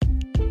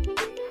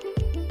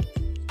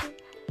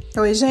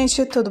Oi,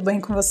 gente, tudo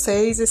bem com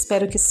vocês?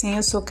 Espero que sim.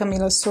 Eu sou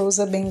Camilla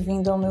Souza,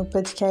 bem-vindo ao meu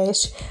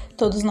podcast.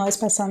 Todos nós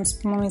passamos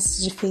por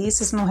momentos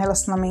difíceis no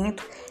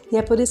relacionamento e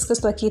é por isso que eu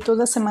estou aqui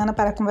toda semana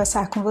para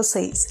conversar com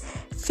vocês.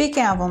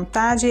 Fiquem à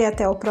vontade e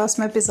até o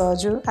próximo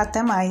episódio.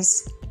 Até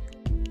mais!